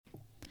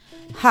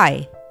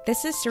Hi,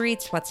 this is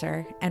Sarit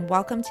Switzer, and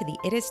welcome to the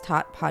It Is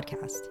Taught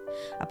podcast,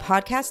 a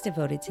podcast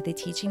devoted to the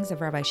teachings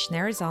of Rabbi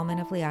Shneur Zalman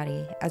of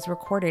Liadi as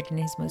recorded in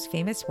his most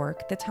famous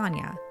work, the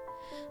Tanya.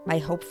 My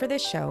hope for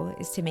this show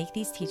is to make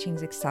these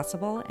teachings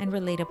accessible and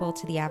relatable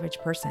to the average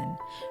person,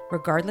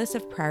 regardless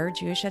of prior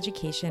Jewish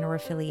education or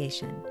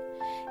affiliation.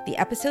 The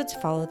episodes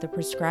follow the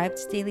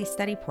prescribed daily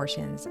study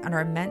portions and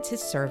are meant to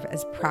serve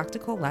as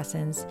practical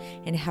lessons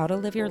in how to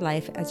live your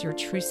life as your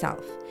true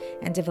self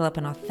and develop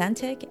an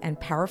authentic and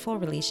powerful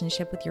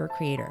relationship with your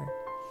Creator.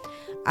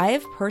 I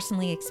have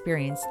personally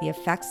experienced the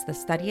effects the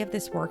study of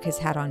this work has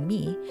had on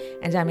me,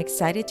 and I'm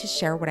excited to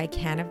share what I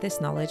can of this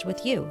knowledge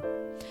with you.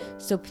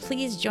 So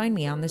please join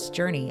me on this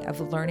journey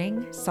of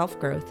learning,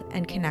 self-growth,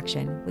 and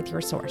connection with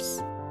your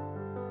source.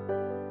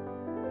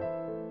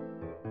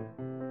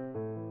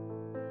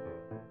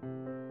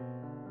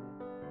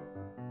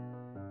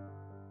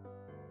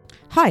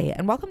 Hi,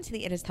 and welcome to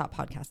the It Is Taught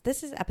podcast.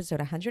 This is episode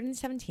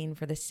 117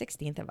 for the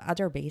 16th of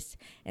Adar base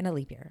in a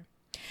leap year.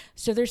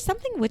 So there's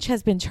something which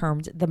has been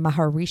termed the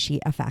Maharishi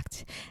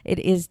effect. It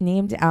is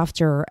named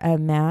after a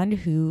man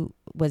who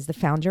was the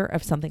founder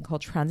of something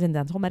called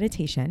transcendental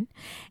meditation.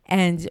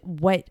 And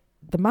what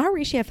the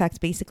Maharishi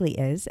effect basically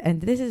is,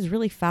 and this is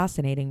really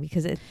fascinating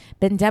because it's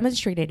been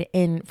demonstrated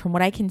in, from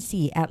what I can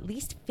see, at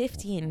least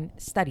 15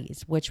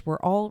 studies, which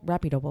were all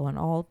reputable and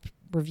all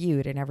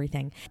reviewed and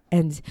everything.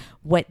 And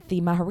what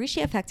the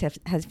Maharishi effect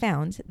has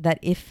found that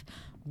if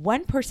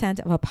 1%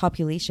 of a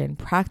population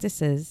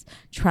practices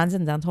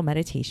transcendental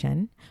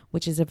meditation,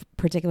 which is a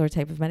particular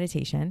type of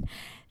meditation,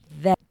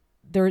 then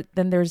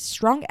there's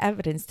strong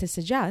evidence to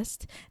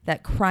suggest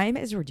that crime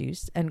is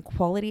reduced and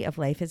quality of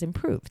life is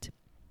improved.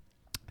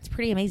 It's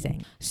pretty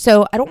amazing.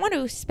 So I don't want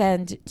to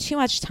spend too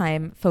much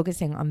time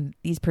focusing on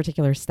these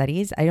particular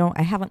studies.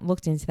 I haven't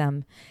looked into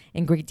them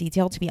in great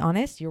detail, to be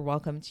honest. You're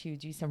welcome to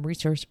do some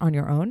research on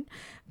your own.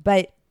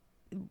 But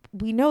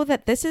we know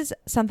that this is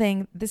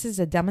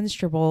a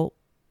demonstrable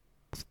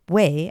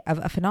way of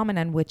a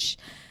phenomenon which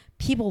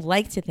people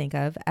like to think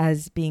of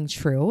as being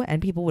true,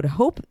 and people would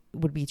hope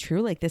would be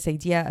true, like this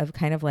idea of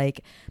kind of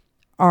like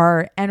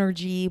our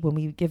energy, when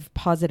we give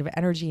positive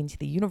energy into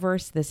the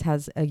universe, this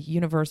has a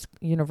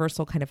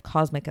universal kind of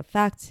cosmic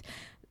effect,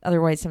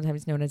 otherwise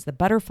sometimes known as the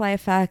butterfly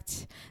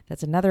effect.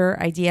 That's another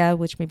idea,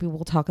 which maybe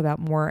we'll talk about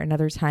more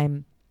another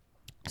time.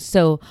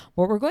 So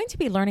what we're going to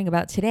be learning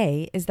about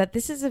today is that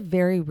this is a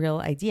very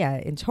real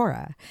idea in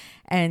Torah,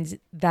 and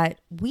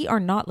that we are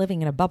not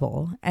living in a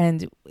bubble.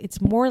 And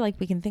it's more like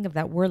we can think of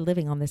that we're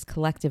living on this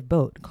collective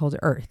boat called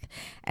Earth.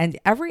 And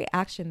every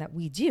action that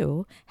we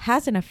do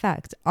has an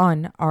effect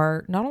on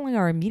not only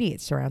our immediate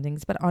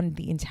surroundings, but on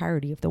the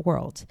entirety of the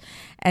world.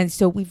 And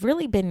so we've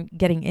really been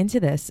getting into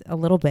this a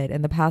little bit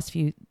in the past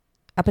few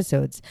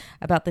episodes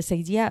about this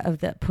idea of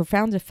the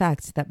profound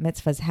effects that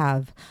mitzvahs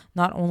have,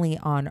 not only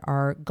on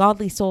our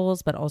godly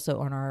souls, but also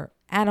on our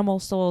animal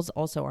souls,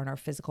 also on our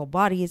physical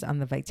bodies, on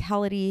the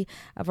vitality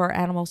of our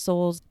animal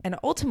souls, and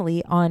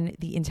ultimately on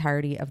the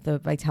entirety of the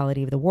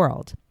vitality of the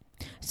world.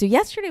 So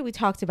yesterday we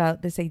talked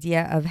about this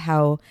idea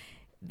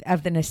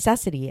of the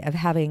necessity of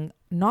having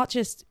not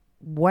just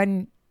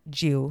one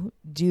Jew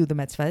do the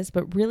mitzvahs,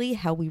 but really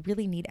how we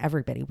really need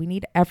everybody. We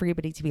need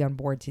everybody to be on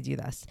board to do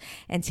this.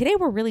 And today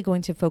we're really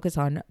going to focus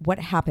on what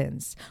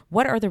happens.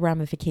 What are the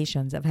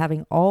ramifications of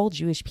having all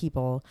Jewish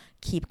people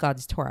keep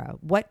God's Torah?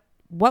 What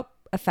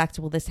effect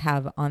will this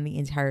have on the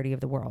entirety of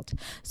the world?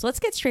 So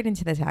let's get straight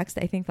into the text.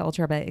 I think the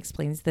Alter Rebbe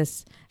explains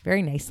this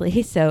very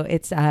nicely. So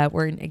it's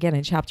we're again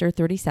in chapter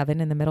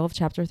 37, in the middle of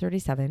chapter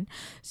 37.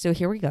 So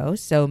here we go.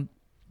 So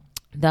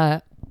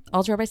the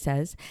Alter Rebbe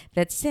says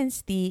that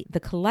since the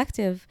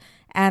collective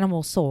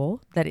animal soul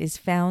that is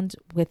found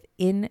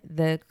within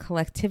the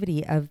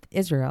collectivity of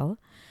Israel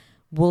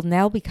will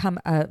now become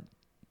a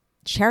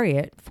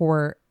chariot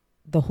for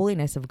the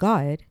holiness of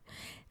God,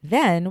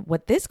 then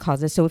what this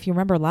causes, so if you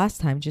remember last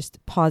time,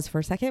 just pause for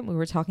a second, we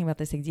were talking about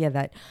this idea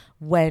that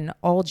when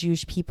all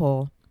Jewish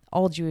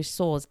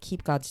souls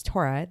keep God's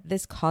Torah,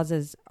 this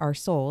causes our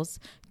souls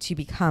to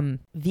become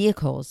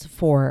vehicles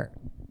for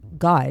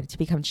God, to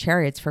become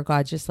chariots for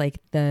God, just like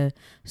the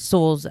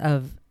souls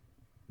of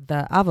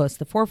the Avos,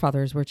 the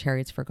forefathers, were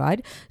chariots for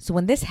God. So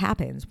when this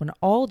happens, when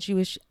all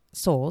Jewish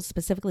souls,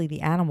 specifically the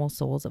animal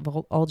souls of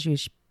all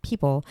Jewish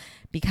people,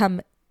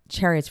 become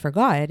chariots for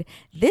God,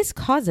 this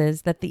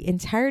causes that the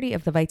entirety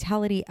of the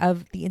vitality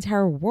of the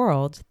entire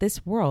world,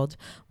 this world,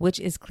 which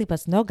is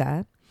Klipas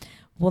Noga,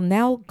 will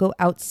now go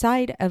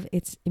outside of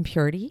its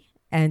impurity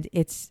and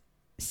its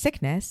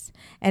sickness,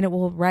 and it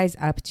will rise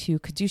up to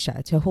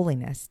Kedusha, to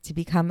holiness, to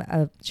become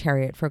a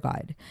chariot for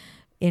God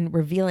in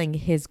revealing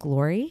his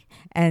glory,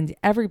 and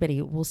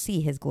everybody will see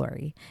his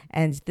glory,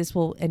 and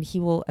he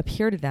will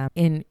appear to them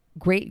in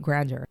great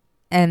grandeur.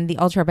 And the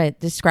Alter Rebbe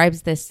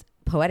describes this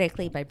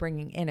poetically by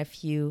bringing in a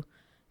few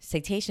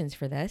citations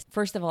for this.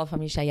 First of all,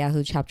 from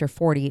Yeshayahu chapter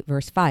 40,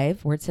 verse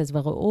 5, where it says,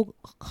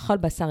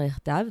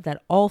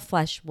 that all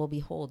flesh will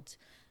behold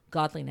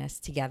godliness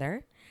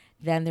together.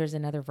 Then there's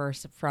another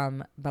verse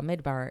from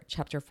Bamidbar,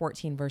 chapter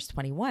 14, verse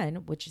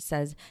 21, which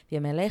says,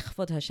 "V'yamelech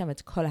vod Hashem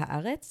et kol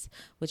haaretz,"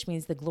 which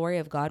means the glory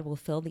of God will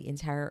fill the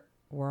entire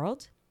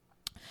world.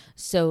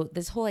 So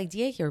this whole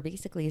idea here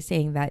basically is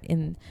saying that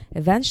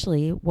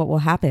eventually what will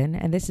happen,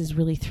 and this is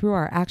really through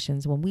our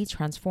actions, when we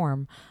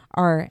transform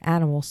our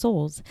animal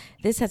souls,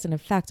 this has an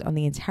effect on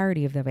the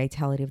entirety of the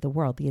vitality of the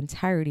world, the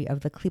entirety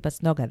of the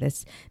klipas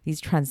noga,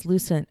 these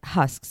translucent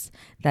husks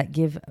that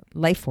give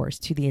life force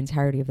to the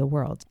entirety of the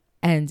world.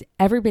 And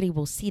everybody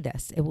will see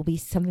this. It will be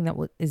something that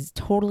is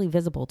totally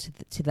visible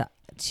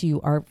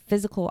to our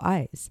physical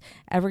eyes.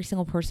 Every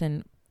single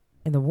person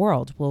in the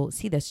world will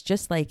see this,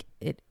 just like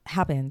it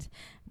happened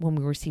when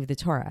we received the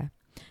Torah.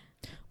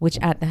 Which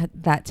at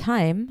that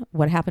time,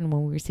 what happened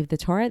when we received the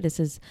Torah,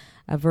 this is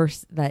a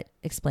verse that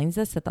explains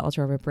this, that the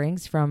Alter Rebbe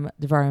brings from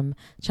Devarim,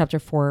 chapter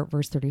 4,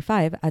 verse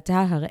 35,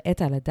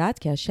 that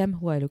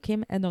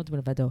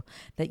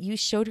you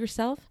showed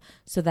yourself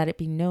so that it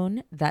be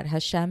known that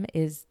Hashem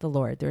is the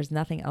Lord. There is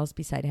nothing else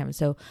beside him.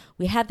 So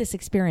we had this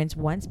experience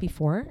once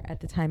before at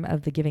the time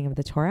of the giving of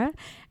the Torah,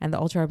 and the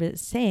Alter Rebbe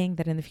is saying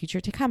that in the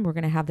future to come, we're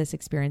going to have this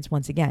experience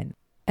once again.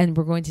 And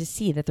we're going to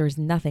see that there's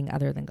nothing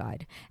other than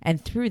God.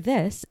 And through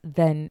this,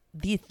 then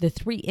the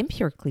three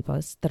impure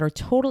klipos that are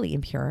totally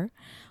impure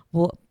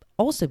will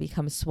also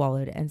become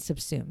swallowed and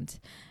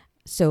subsumed.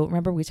 So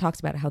remember, we talked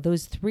about how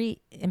those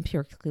three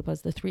impure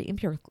klipos, the three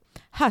impure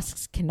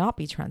husks, cannot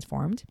be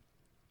transformed.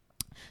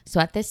 So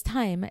at this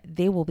time,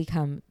 they will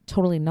become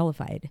totally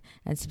nullified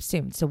and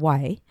subsumed. So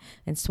why?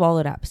 And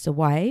swallowed up. So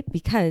why?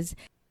 Because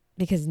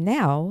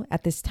now,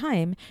 at this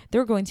time,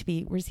 they're going to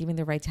be receiving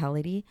their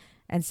vitality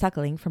and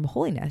suckling from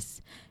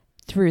holiness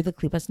through the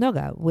klipas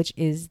noga, which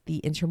is the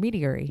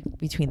intermediary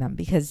between them.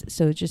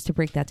 So just to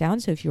break that down,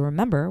 so if you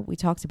remember, we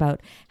talked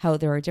about how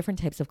there are different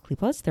types of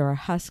klipos. There are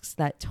husks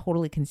that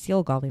totally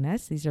conceal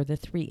godliness. These are the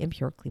three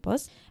impure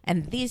klipos.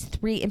 And these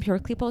three impure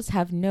klipos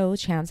have no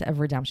chance of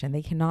redemption.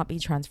 They cannot be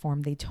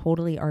transformed. They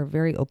totally are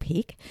very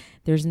opaque.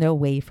 There's no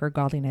way for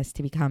godliness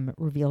to become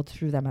revealed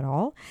through them at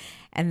all.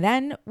 And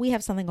then we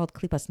have something called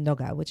klipas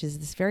noga, which is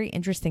this very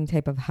interesting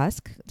type of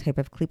husk, type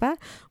of klipa,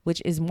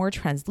 which is more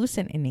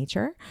translucent in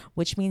nature,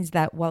 which means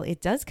that while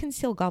it does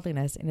conceal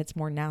godliness in its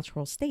more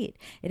natural state,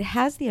 it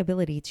has the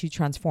ability to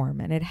transform,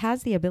 and it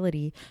has the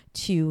ability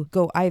to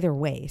go either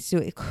way. So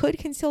it could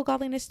conceal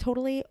godliness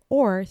totally,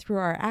 or through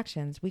our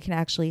actions, we can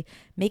actually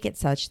make it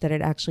such that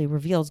it actually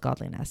reveals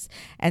godliness.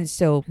 And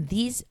so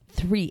these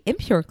three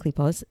impure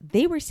klipos,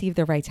 they receive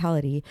their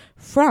vitality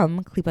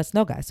from klipas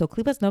noga. So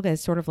klipas noga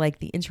is sort of like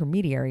the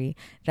intermediary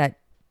that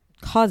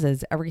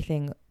causes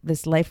everything,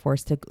 this life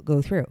force, to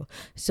go through.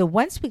 So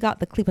once we got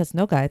the klipas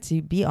noga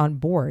to be on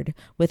board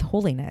with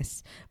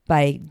holiness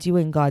by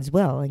doing God's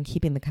will and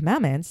keeping the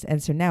commandments,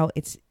 and so now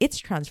it's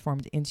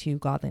transformed into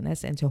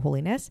godliness, into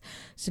holiness.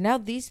 So now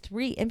these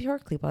three impure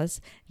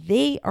klipas,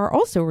 they are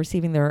also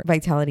receiving their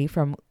vitality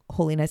from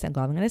holiness and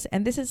godliness,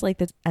 and this is like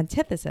the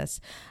antithesis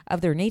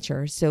of their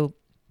nature. So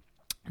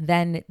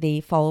then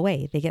they fall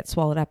away, they get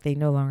swallowed up, they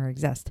no longer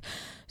exist.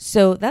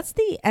 So that's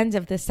the end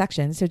of this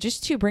section. So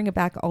just to bring it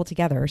back all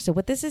together. So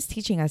what this is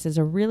teaching us is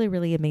a really,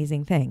 really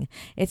amazing thing.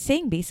 It's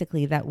saying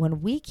basically that when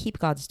we keep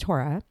God's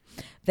Torah,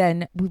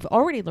 then we've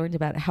already learned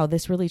about how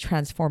this really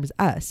transforms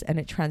us, and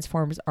it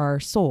transforms our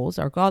souls,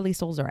 our godly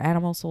souls, our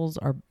animal souls,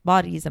 our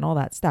bodies, and all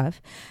that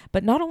stuff.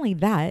 But not only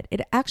that,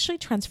 it actually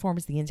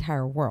transforms the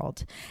entire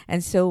world.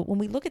 And so when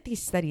we look at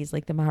these studies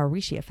like the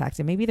Maharishi effect,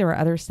 and maybe there are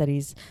other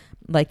studies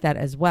like that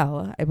as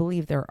well, I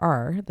believe there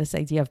are, this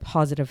idea of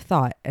positive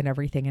thought and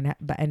everything,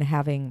 and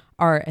having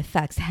our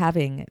effects,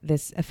 having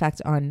this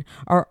effect on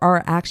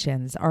our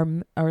actions,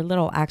 our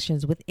little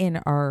actions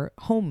within our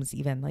homes,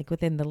 even like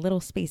within the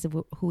little space of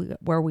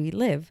where we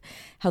live,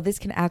 how this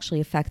can actually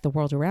affect the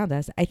world around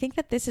us. I think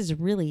that this is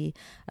really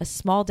a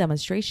small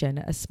demonstration,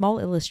 a small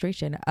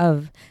illustration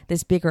of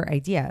this bigger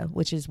idea,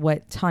 which is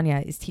what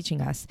Tanya is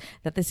teaching us,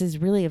 that this is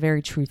really a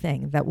very true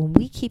thing, that when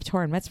we keep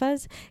Torah and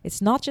mitzvahs,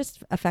 it's not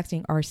just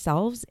affecting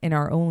ourselves in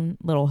our own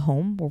little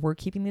home where we're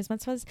keeping these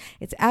mitzvahs,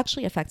 it's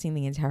actually affecting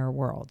the entire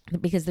world,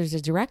 because there's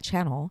a direct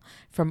channel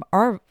from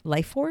our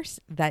life force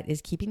that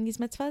is keeping these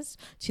mitzvahs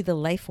to the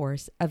life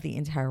force of the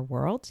entire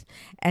world.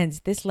 And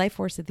this life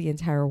force of the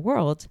entire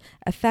world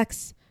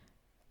affects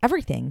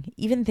everything,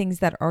 even things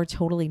that are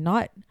totally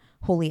not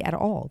holy at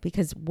all,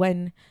 because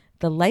when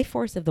the life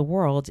force of the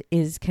world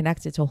is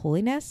connected to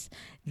holiness,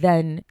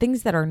 then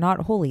things that are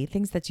not holy,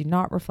 things that do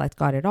not reflect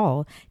God at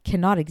all,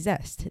 cannot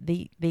exist.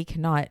 They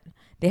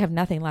have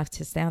nothing left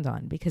to stand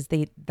on, because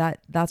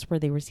that's where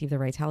they receive their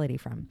vitality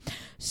from.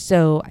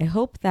 So I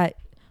hope that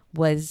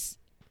was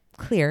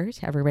clear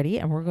to everybody,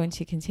 and we're going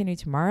to continue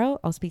tomorrow.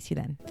 I'll speak to you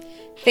then.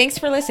 Thanks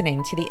for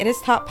listening to the It Is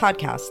Taught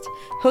podcast,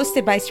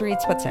 hosted by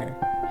Sarit Switzer.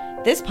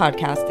 This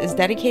podcast is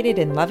dedicated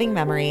in loving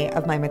memory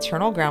of my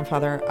maternal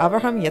grandfather,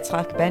 Avraham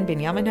Yitzchak ben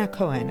Binyamin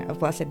HaKohen of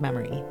blessed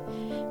memory.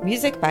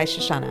 Music by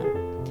Shoshana.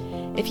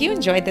 If you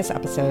enjoyed this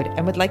episode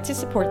and would like to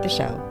support the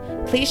show,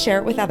 please share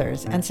it with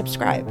others and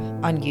subscribe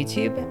on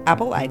YouTube,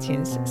 Apple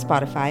iTunes,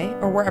 Spotify,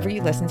 or wherever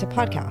you listen to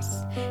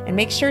podcasts. And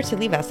make sure to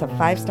leave us a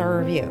 5-star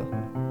review.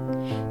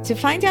 To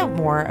find out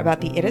more about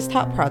the It Is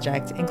Taught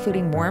project,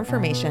 including more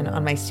information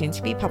on my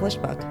soon-to-be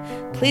published book,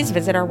 please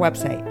visit our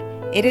website,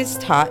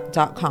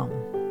 itistaught.com.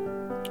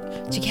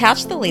 To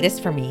catch the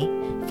latest from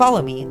me,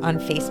 follow me on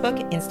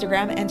Facebook,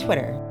 Instagram, and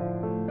Twitter.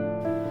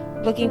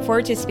 Looking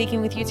forward to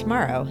speaking with you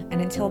tomorrow,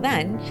 and until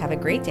then, have a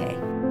great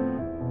day.